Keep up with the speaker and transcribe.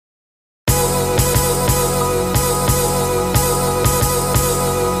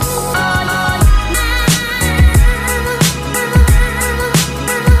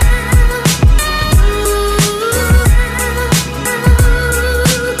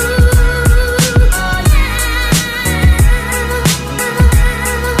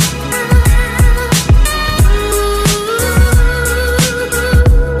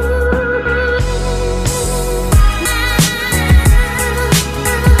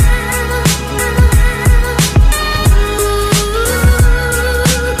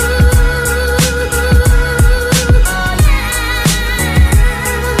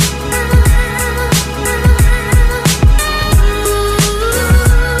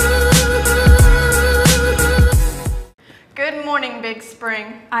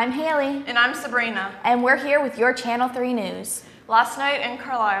Spring. I'm Haley. And I'm Sabrina. And we're here with your Channel 3 News. Last night in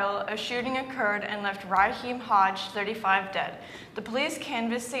Carlisle, a shooting occurred and left Raheem Hodge, 35, dead. The police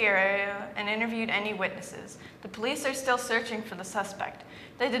canvassed the area and interviewed any witnesses. The police are still searching for the suspect.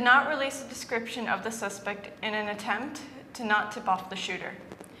 They did not release a description of the suspect in an attempt to not tip off the shooter.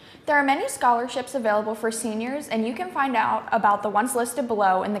 There are many scholarships available for seniors, and you can find out about the ones listed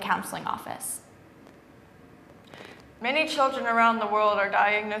below in the counseling office. Many children around the world are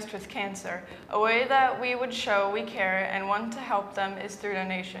diagnosed with cancer. A way that we would show we care and want to help them is through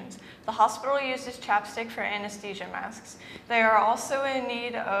donations. The hospital uses chapstick for anesthesia masks. They are also in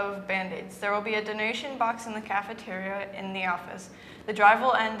need of Band-Aids. There will be a donation box in the cafeteria in the office. The drive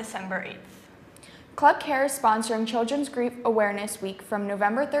will end December 8th. Club Care is sponsoring Children's Grief Awareness Week from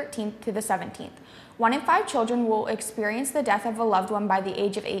November 13th to the 17th. 1 in 5 children will experience the death of a loved one by the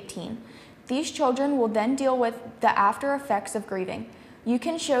age of 18. These children will then deal with the after effects of grieving. You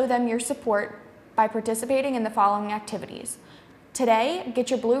can show them your support by participating in the following activities. Today, get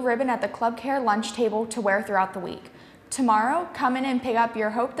your blue ribbon at the Club Care lunch table to wear throughout the week. Tomorrow, come in and pick up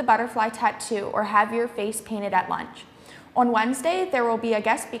your Hope the Butterfly tattoo or have your face painted at lunch. On Wednesday, there will be a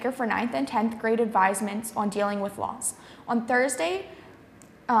guest speaker for 9th and 10th grade advisements on dealing with loss. On Thursday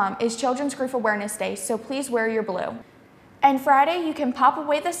is Children's Grief Awareness Day, so please wear your blue. And Friday, you can pop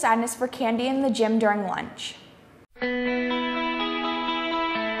away the sadness for candy in the gym during lunch.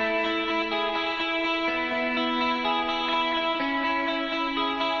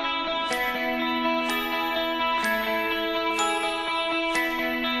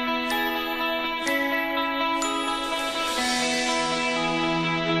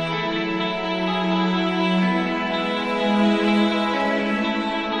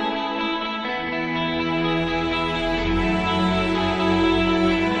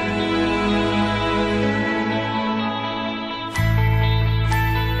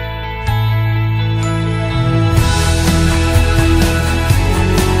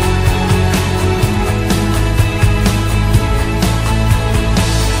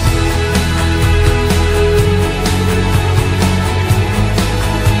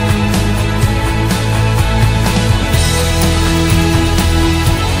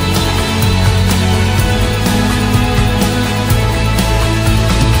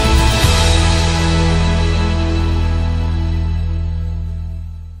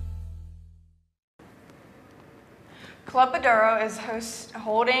 Club Baduro is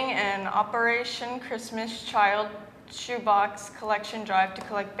holding an Operation Christmas Child Shoebox Collection Drive to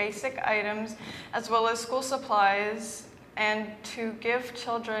collect basic items as well as school supplies and to give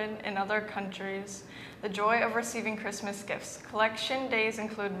children in other countries the joy of receiving Christmas gifts. Collection days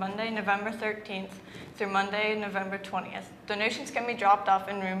include Monday, November 13th through Monday, November 20th. Donations can be dropped off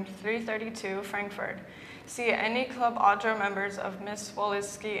in room 332, Frankfurt. See any Club Audra members of Miss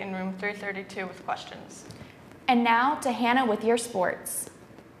Woliski in room 332 with questions. And now to Hannah with your sports.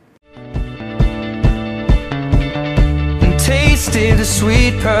 Tasted the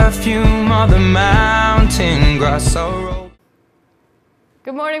sweet perfume of the mountain grass.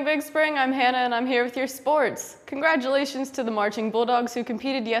 Good morning, Big Spring. I'm Hannah and I'm here with your sports. Congratulations to the Marching Bulldogs who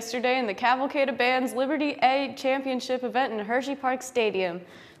competed yesterday in the Cavalcade of Bands Liberty A Championship event in Hershey Park Stadium.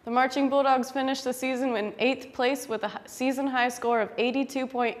 The Marching Bulldogs finished the season in 8th place with a season high score of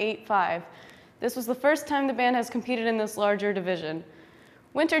 82.85. This was the first time the band has competed in this larger division.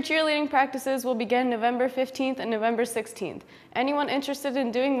 Winter cheerleading practices will begin November 15th and November 16th. Anyone interested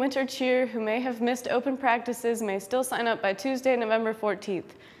in doing winter cheer who may have missed open practices may still sign up by Tuesday, November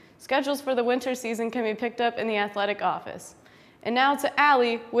 14th. Schedules for the winter season can be picked up in the athletic office. And now to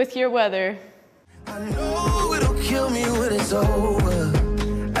Allie with your weather. I know it'll kill me when it's over.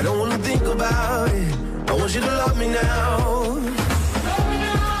 I don't want to think about it. I want you to love me now.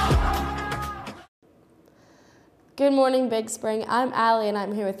 Good morning, Big Spring. I'm Allie and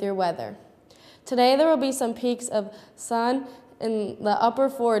I'm here with your weather. Today there will be some peaks of sun in the upper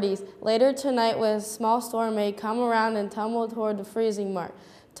 40s. Later tonight, with a small storm may come around and tumble toward the freezing mark.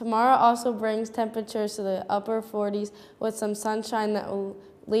 Tomorrow also brings temperatures to the upper 40s with some sunshine that will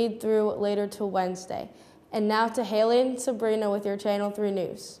lead through later to Wednesday. And now to Haley and Sabrina with your Channel 3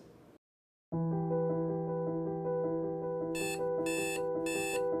 News.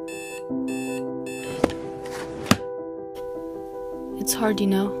 It's hard, you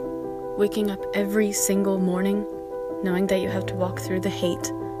know, waking up every single morning knowing that you have to walk through the hate,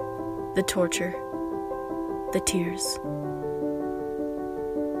 the torture, the tears.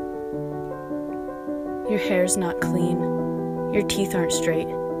 Your hair's not clean, your teeth aren't straight,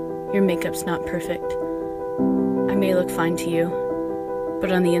 your makeup's not perfect. I may look fine to you,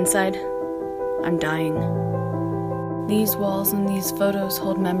 but on the inside, I'm dying. These walls and these photos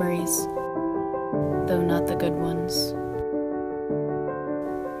hold memories, though not the good ones.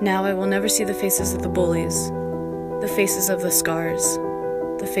 Now I will never see the faces of the bullies, the faces of the scars,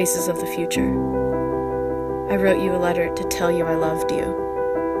 the faces of the future. I wrote you a letter to tell you I loved you.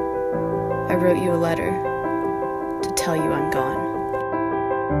 I wrote you a letter to tell you I'm gone.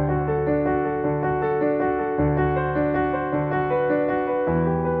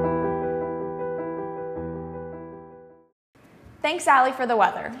 Thanks, Allie, for the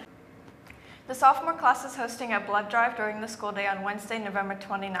weather. The sophomore class is hosting a blood drive during the school day on Wednesday, November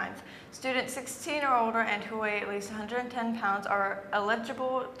 29th. Students 16 or older and who weigh at least 110 pounds are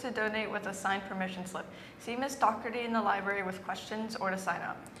eligible to donate with a signed permission slip. See Ms. Doherty in the library with questions or to sign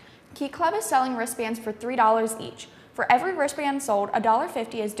up. Key Club is selling wristbands for $3 each. For every wristband sold,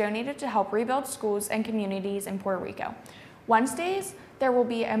 $1.50 is donated to help rebuild schools and communities in Puerto Rico. Wednesdays, there will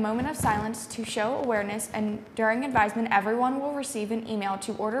be a moment of silence to show awareness, and during advisement, everyone will receive an email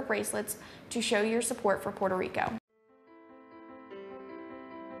to order bracelets to show your support for Puerto Rico.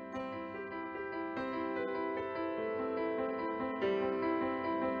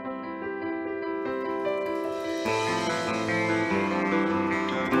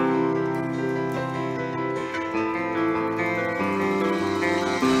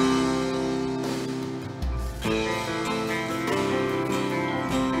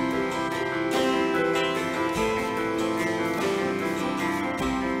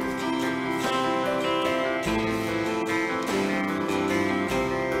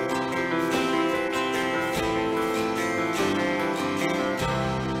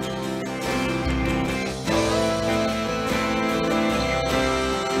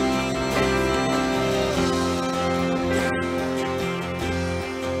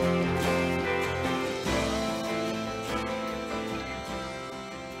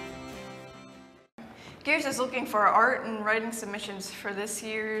 Gears is looking for art and writing submissions for this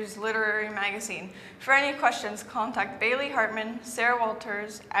year's literary magazine. For any questions, contact Bailey Hartman, Sarah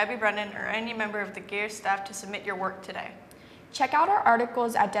Walters, Abby Brennan, or any member of the Gears staff to submit your work today. Check out our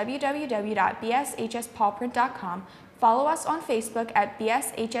articles at www.bshspawprint.com. Follow us on Facebook at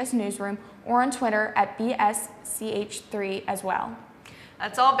BSHS Newsroom or on Twitter at BSCH3 as well.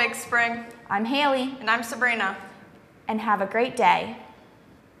 That's all, Big Spring. I'm Haley. And I'm Sabrina. And have a great day.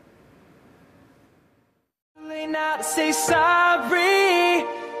 Now to say sorry,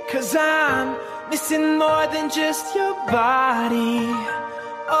 'cause I'm missing more than just your body.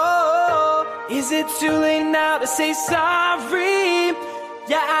 Oh, is it too late now to say sorry?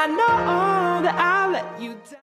 Yeah, I know that I'll let you down.